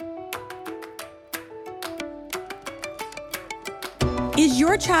Is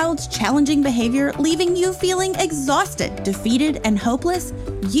your child's challenging behavior leaving you feeling exhausted, defeated, and hopeless?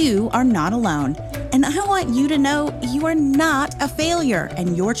 You are not alone. And I want you to know you are not a failure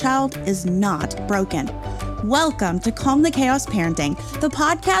and your child is not broken. Welcome to Calm the Chaos Parenting, the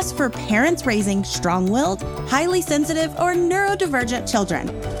podcast for parents raising strong-willed, highly sensitive, or neurodivergent children.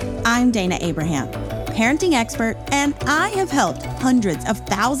 I'm Dayna Abraham, parenting expert, and I have helped hundreds of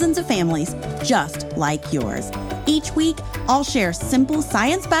thousands of families just like yours. Each week, I'll share simple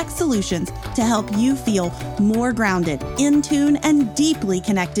science-backed solutions to help you feel more grounded, in tune, and deeply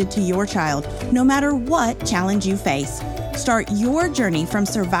connected to your child, no matter what challenge you face. Start your journey from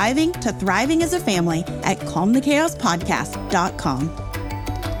surviving to thriving as a family at calmthechaospodcast.com.